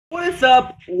What's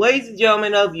up, ladies and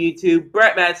gentlemen of YouTube?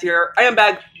 Brett Matz here. I am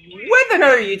back with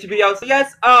another YouTube video. So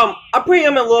yes, I'm a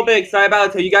little bit excited about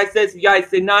it. So you guys if you guys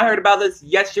did not heard about this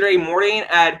yesterday morning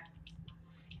at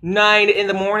 9 in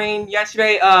the morning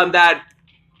yesterday, that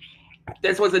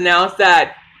this was announced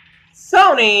that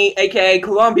Sony, aka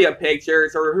Columbia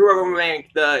Pictures, or whoever made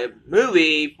the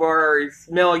movie for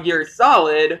Metal Gear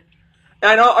Solid.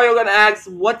 And I know you're gonna ask,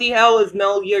 what the hell is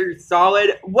Metal Gear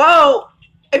Solid? Well,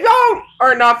 if y'all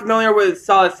are not familiar with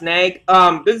Solid Snake,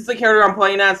 this is the character I'm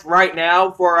playing as right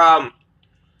now for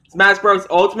Smash Bros.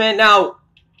 Ultimate. Now,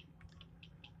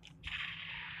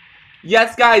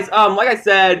 yes, guys, like I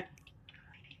said,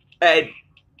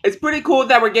 it's pretty cool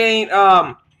that we're getting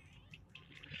the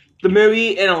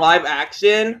movie in a live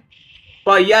action.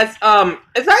 But yes,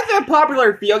 it's actually a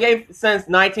popular video game since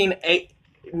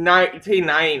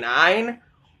 1999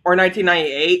 or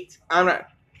 1998.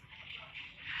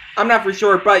 I'm not for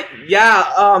sure, but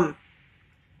yeah,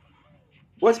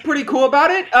 what's pretty cool about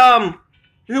it,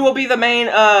 who will be the main,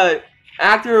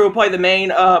 actor who will play the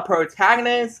main,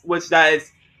 protagonist, which that is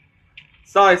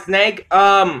Solid Snake,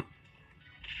 it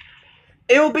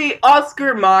will be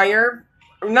Oscar Mayer,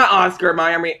 not Oscar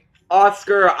Mayer, I mean,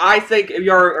 Oscar Issac, if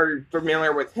you're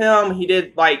familiar with him. He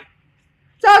did, like,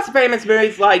 lots of famous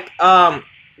movies, like,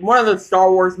 one of the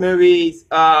Star Wars movies,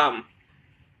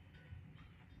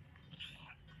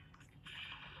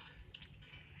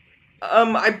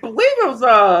 I believe it was,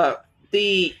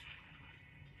 the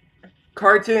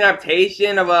cartoon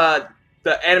adaptation of,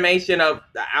 the animation of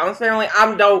the Addams Family.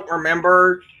 I don't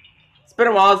remember. It's been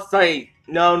a while since I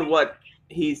known what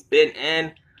he's been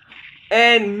in.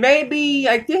 And maybe,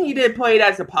 I think he did play it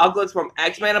as Apocalypse from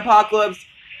X-Men Apocalypse.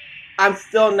 I'm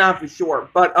still not for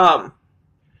sure. But,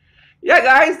 yeah,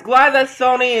 guys, glad that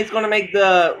Sony is going to make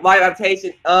the live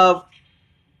adaptation of,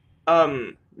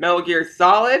 Metal Gear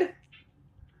Solid.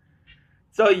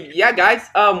 So yeah, guys,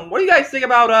 what do you guys think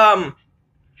about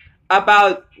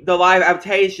the live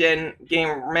adaptation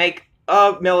game remake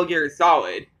of Metal Gear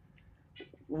Solid,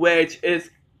 which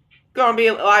is gonna be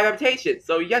a live adaptation?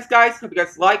 So yes, guys, hope you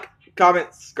guys like,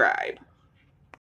 comment, subscribe.